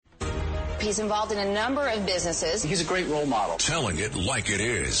He's involved in a number of businesses. He's a great role model. Telling it like it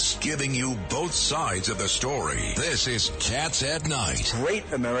is, giving you both sides of the story. This is Cats at Night. Great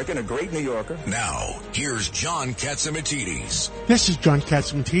American, a great New Yorker. Now, here's John Catsimatidis. This is John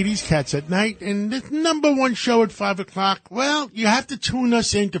Catsimatidis, Cats at Night, and the number one show at 5 o'clock. Well, you have to tune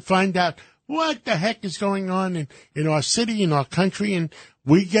us in to find out what the heck is going on in our city, in our country, and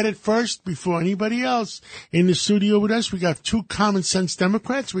we get it first before anybody else. In the studio with us, we got two common sense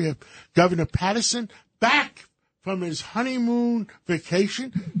Democrats. We have Governor Paterson back from his honeymoon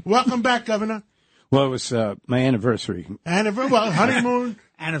vacation. Welcome back, Governor. Well, it was my anniversary. Honeymoon.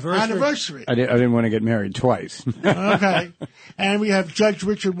 Anniversary. I didn't want to get married twice. Okay. And we have Judge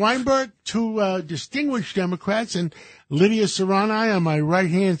Richard Weinberg, two distinguished Democrats, and Lydia Serrani on my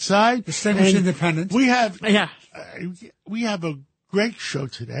right-hand side. Distinguished independents. We have a great show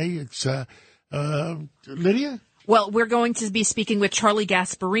today. It's Lydia? Well, we're going to be speaking with Charlie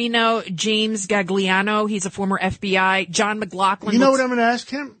Gasparino, James Gagliano. He's a former FBI. John McLaughlin. You know what I'm going to ask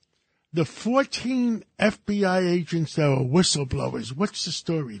him? The 14 FBI agents that were whistleblowers, what's the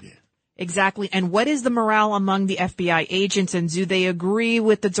story there? Exactly. And what is the morale among the FBI agents, and do they agree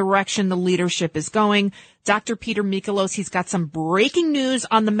with the direction the leadership is going? Dr. Peter Mikolos, he's got some breaking news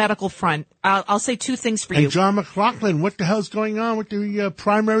on the medical front. I'll say two things for you. And John McLaughlin, what the hell's going on with the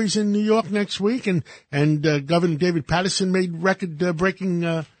primaries in New York next week? And Governor David Paterson made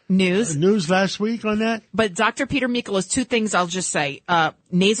record-breaking news last week on that. But Dr. Peter Mikolos, two things I'll just say.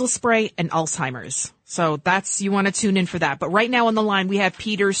 Nasal spray and Alzheimer's. So you want to tune in for that. But right now on the line, we have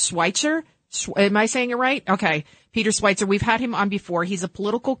Peter Schweitzer. Am I saying it right? Okay. Peter Schweitzer, we've had him on before. He's a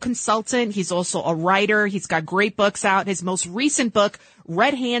political consultant. He's also a writer. He's got great books out. His most recent book,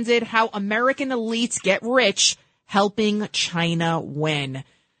 Red Handed, How American Elites Get Rich, Helping China Win.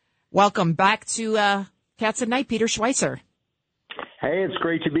 Welcome back to Cats at Night, Peter Schweitzer. Hey, it's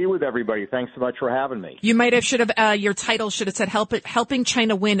great to be with everybody. Thanks so much for having me. You might have your title should have said Helping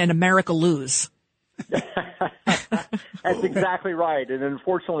China Win and America Lose. That's exactly right. And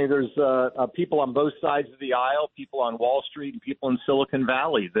unfortunately, there's people on both sides of the aisle, people on Wall Street and people in Silicon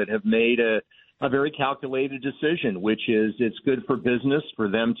Valley that have made a very calculated decision, which is it's good for business for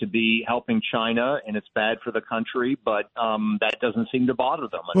them to be helping China, and it's bad for the country, but that doesn't seem to bother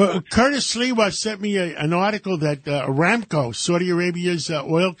them. Well, Curtis Lewa sent me an article that Aramco, Saudi Arabia's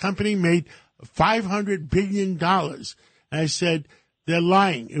oil company, made $500 billion. And I said, they're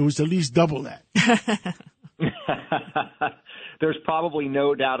lying. It was at least double that. There's probably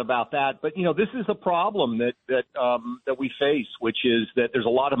no doubt about that. But, this is a problem that we face, which is that there's a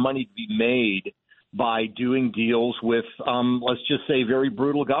lot of money to be made by doing deals with, let's just say, very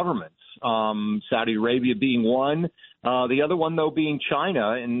brutal governments. Saudi Arabia being one. The other one, though, being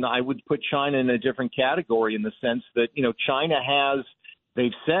China. And I would put China in a different category in the sense that, China has,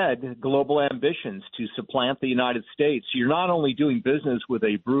 they've said, global ambitions to supplant the United States. You're not only doing business with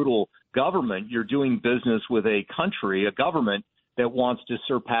a brutal government, you're doing business with a country, a government that wants to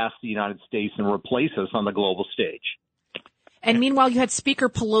surpass the United States and replace us on the global stage. And meanwhile, you had Speaker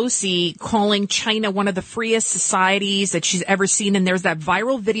Pelosi calling China one of the freest societies that she's ever seen. And there's that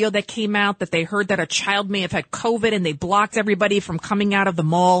viral video that came out that they heard that a child may have had COVID and they blocked everybody from coming out of the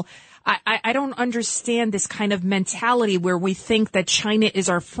mall. I don't understand this kind of mentality where we think that China is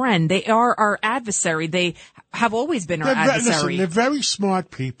our friend. They are our adversary. They have always been our adversary. Listen, they're very smart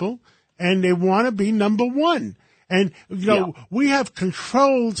people, and they want to be number one. And, we have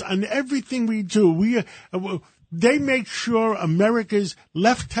controls on everything we do. They make sure America's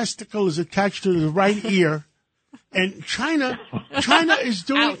left testicle is attached to the right ear. And China is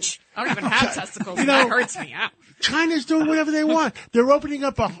doing... Ouch. I don't even have testicles. That hurts me. Ouch. China's doing whatever they want. They're opening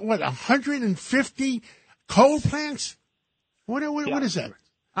up 150 coal plants? What is that?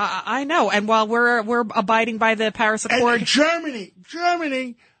 I know. And while we're abiding by the Paris Accord. And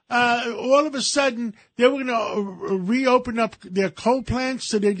Germany, all of a sudden, they were going to reopen up their coal plants,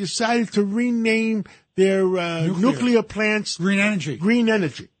 so they decided to rename their nuclear plants Green Energy.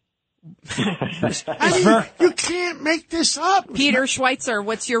 I mean, you can't make this up. Peter Schweitzer,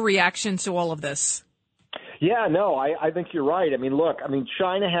 what's your reaction to all of this? Yeah, no, I think you're right.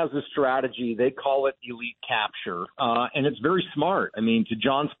 China has a strategy. They call it elite capture, and it's very smart. To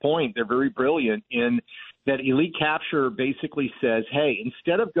John's point, they're very brilliant in that elite capture basically says, hey,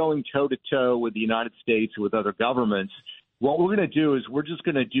 instead of going toe-to-toe with the United States or with other governments, what we're going to do is we're just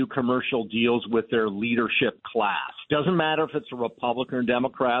going to do commercial deals with their leadership class. Doesn't matter if it's a Republican or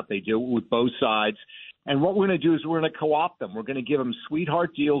Democrat. They do it with both sides. And what we're going to do is we're going to co-opt them. We're going to give them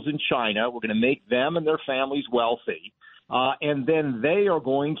sweetheart deals in China. We're going to make them and their families wealthy. And then they are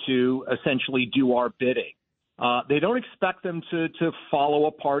going to essentially do our bidding. They don't expect them to follow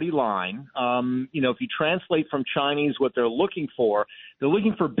a party line. If you translate from Chinese what they're looking for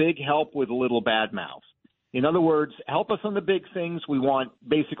big help with a little bad mouth. In other words, help us on the big things. We want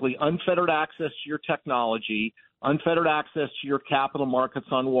basically unfettered access to your technology, unfettered access to your capital markets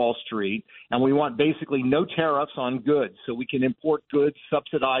on Wall Street, and we want basically no tariffs on goods so we can import goods,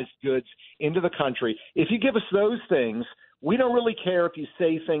 subsidized goods into the country. If you give us those things, we don't really care if you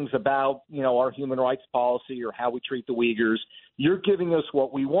say things about, our human rights policy or how we treat the Uyghurs. You're giving us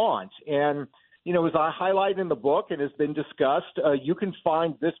what we want. And, as I highlight in the book and has been discussed, you can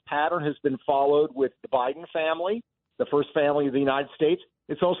find this pattern has been followed with the Biden family, the first family of the United States.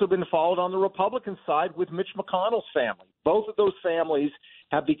 It's also been followed on the Republican side with Mitch McConnell's family. Both of those families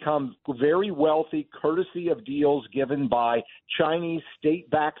have become very wealthy courtesy of deals given by Chinese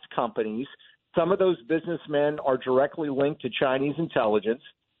state-backed companies. Some of those businessmen are directly linked to Chinese intelligence.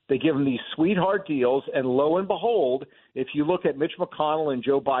 They give them these sweetheart deals, and lo and behold, if you look at Mitch McConnell and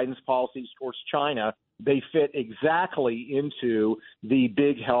Joe Biden's policies towards China, they fit exactly into the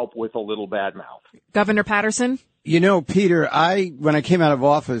big help with a little bad mouth. Governor Patterson? Peter, when I came out of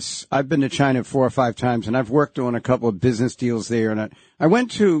office, I've been to China 4 or 5 times, and I've worked on a couple of business deals there. And I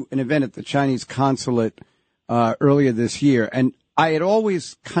went to an event at the Chinese consulate earlier this year, and I had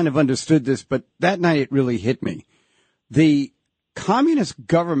always kind of understood this, but that night it really hit me. The communist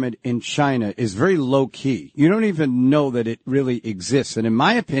government in China is very low key. You don't even know that it really exists. And in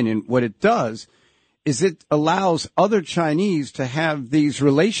my opinion, what it does is it allows other Chinese to have these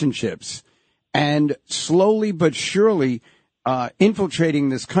relationships and slowly but surely infiltrating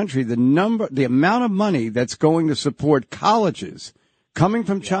this country. The amount of money that's going to support colleges coming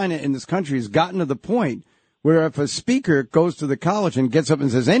from China in this country has gotten to the point where if a speaker goes to the college and gets up and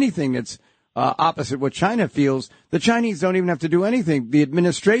says anything that's opposite what China feels, the Chinese don't even have to do anything. The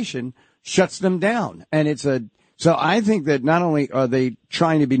administration shuts them down. And so I think that not only are they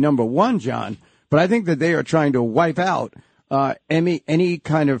trying to be number one, John, but I think that they are trying to wipe out any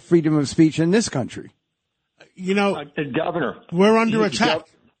kind of freedom of speech in this country. Governor, we're under attack.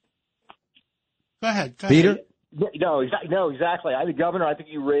 Go ahead, Peter. No, exactly. Governor, I think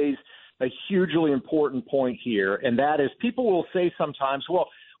you raised a hugely important point here, and that is people will say sometimes, well,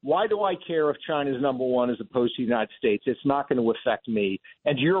 why do I care if China's number one as opposed to the United States? It's not going to affect me.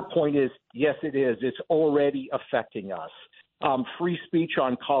 And your point is, yes, it is. It's already affecting us. Free speech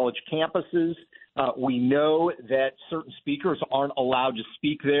on college campuses. We know that certain speakers aren't allowed to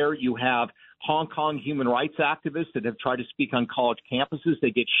speak there. You have Hong Kong human rights activists that have tried to speak on college campuses. They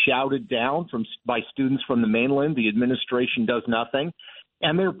get shouted down by students from the mainland. The administration does nothing.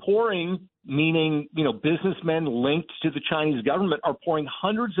 And they're pouring, meaning, businessmen linked to the Chinese government are pouring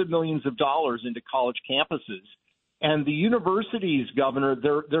hundreds of millions of dollars into college campuses. And the universities, Governor,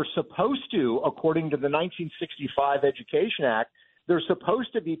 they're supposed to, according to the 1965 Education Act, they're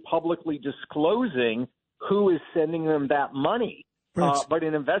supposed to be publicly disclosing who is sending them that money. But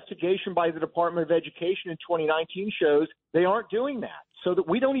an investigation by the Department of Education in 2019 shows they aren't doing that. So that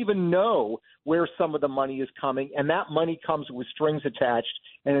we don't even know where some of the money is coming, and that money comes with strings attached,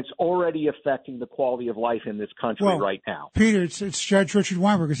 and it's already affecting the quality of life in this country right now. Peter, it's Judge Richard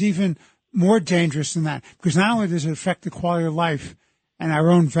Weinberg. It's even more dangerous than that, because not only does it affect the quality of life and our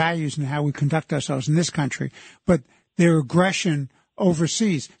own values and how we conduct ourselves in this country, but their aggression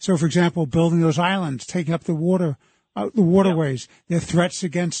overseas. So, for example, building those islands, taking up the waterways, their threats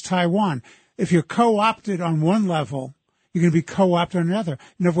against Taiwan. If you're co-opted on one level, you're going to be co-opted on another.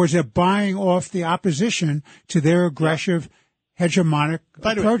 In other words, they're buying off the opposition to their aggressive, hegemonic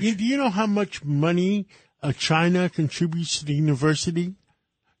By the approach. way, do you know how much money China contributes to the universities?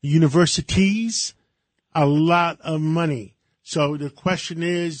 A lot of money. So the question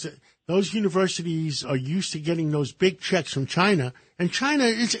is, those universities are used to getting those big checks from China, and China,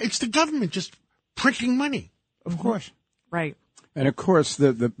 it's the government just printing money. Of course. Right. And of course,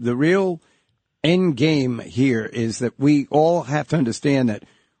 the real end game here is that we all have to understand that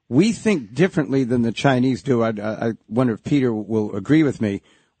we think differently than the Chinese do. I wonder if Peter will agree with me.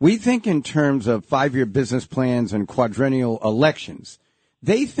 We think in terms of 5-year business plans and quadrennial elections.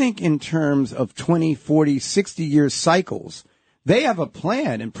 They think in terms of 20, 40, 60-year cycles. They have a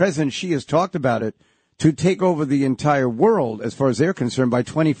plan, and President Xi has talked about it, to take over the entire world as far as they're concerned by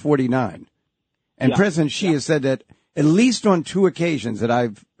 2049. And President Xi has said that at least on 2 occasions that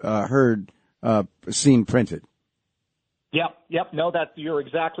I've seen printed. Yep. No, you're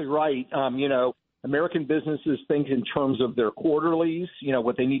exactly right. American businesses think in terms of their quarterlies,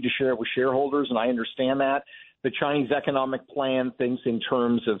 what they need to share with shareholders, and I understand that. The Chinese economic plan thinks in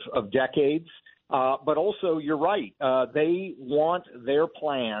terms of decades. But also, you're right. They want their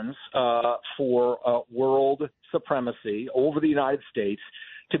plans for world supremacy over the United States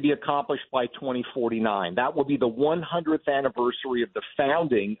to be accomplished by 2049. That will be the 100th anniversary of the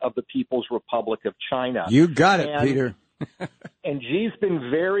founding of the People's Republic of China. You got it, Peter. And Xi's been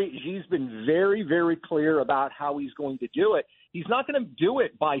very, very clear about how he's going to do it. He's not going to do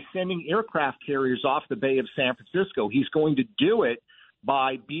it by sending aircraft carriers off the Bay of San Francisco. He's going to do it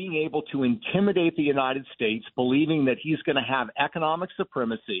by being able to intimidate the United States, believing that he's going to have economic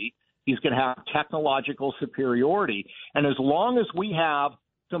supremacy, he's going to have technological superiority. And as long as we have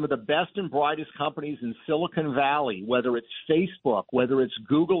some of the best and brightest companies in Silicon Valley, whether it's Facebook, whether it's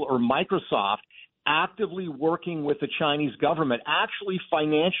Google or Microsoft, actively working with the Chinese government, actually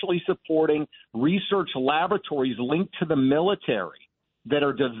financially supporting research laboratories linked to the military that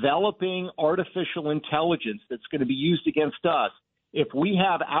are developing artificial intelligence that's going to be used against us. If we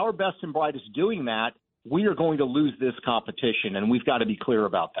have our best and brightest doing that, we are going to lose this competition, and we've got to be clear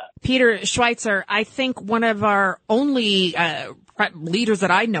about that. Peter Schweizer, I think one of our only leaders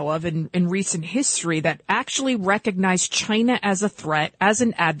that I know of in recent history that actually recognized China as a threat, as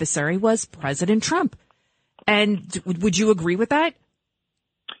an adversary, was President Trump. And would you agree with that?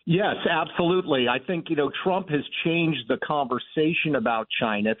 Yes, absolutely. I think, Trump has changed the conversation about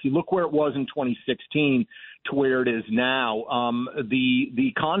China. If you look where it was in 2016 to where it is now,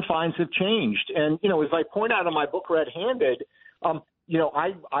 the confines have changed. And, as I point out in my book, Red Handed,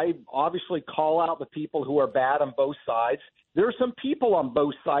 I obviously call out the people who are bad on both sides. There are some people on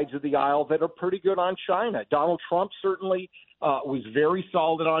both sides of the aisle that are pretty good on China. Donald Trump certainly was very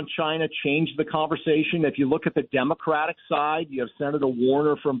solid on China, changed the conversation. If you look at the Democratic side, you have Senator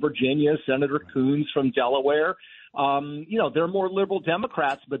Warner from Virginia, Senator Coons from Delaware. They're more liberal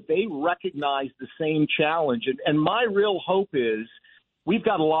Democrats, but they recognize the same challenge. And my real hope is we've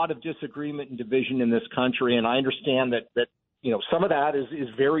got a lot of disagreement and division in this country, and I understand that some of that is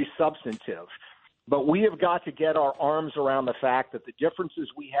very substantive. But we have got to get our arms around the fact that the differences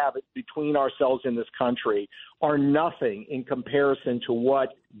we have between ourselves in this country are nothing in comparison to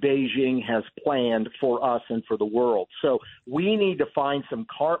what Beijing has planned for us and for the world. So we need to find some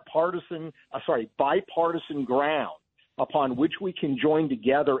bipartisan ground upon which we can join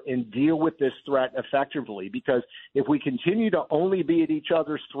together and deal with this threat effectively. Because if we continue to only be at each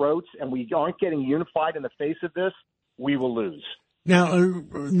other's throats and we aren't getting unified in the face of this, we will lose. Now,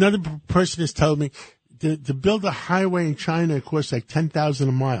 another person has told me to build a highway in China, it costs like $10,000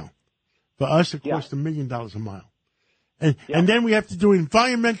 a mile. For us, it costs $1 million a mile. And then we have to do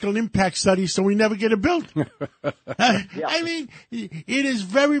environmental impact studies so we never get it built. I mean, it is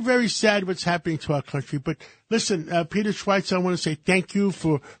very, very sad what's happening to our country. But listen, Peter Schweizer, I want to say thank you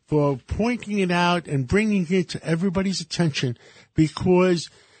for pointing it out and bringing it to everybody's attention, because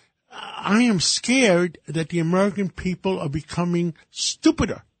I am scared that the American people are becoming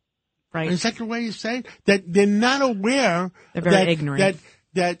stupider. Right. Is that the way you say it? That they're not aware they're very ignorant.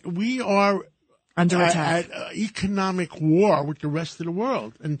 That we are under attack at economic war with the rest of the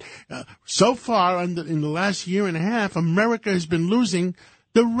world. And so far in the last year and a half, America has been losing.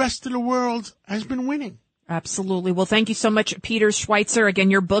 The rest of the world has been winning. Absolutely. Well, thank you so much, Peter Schweizer.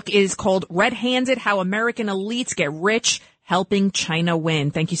 Again, your book is called Red Handed: How American Elites Get Rich Helping China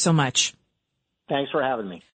Win. Thank you so much. Thanks for having me.